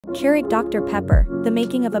Keurig Dr Pepper, the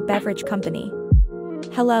making of a beverage company.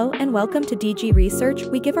 Hello and welcome to DG Research.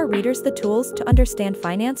 We give our readers the tools to understand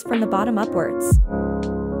finance from the bottom upwards.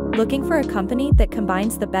 Looking for a company that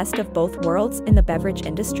combines the best of both worlds in the beverage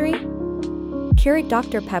industry? Keurig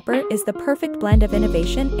Dr Pepper is the perfect blend of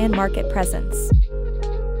innovation and market presence.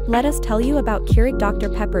 Let us tell you about Keurig Dr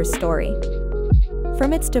Pepper's story.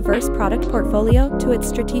 From its diverse product portfolio to its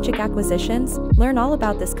strategic acquisitions, learn all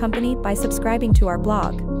about this company by subscribing to our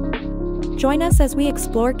blog. Join us as we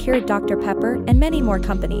explore Keurig Dr Pepper and many more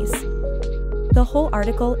companies. The whole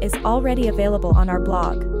article is already available on our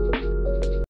blog.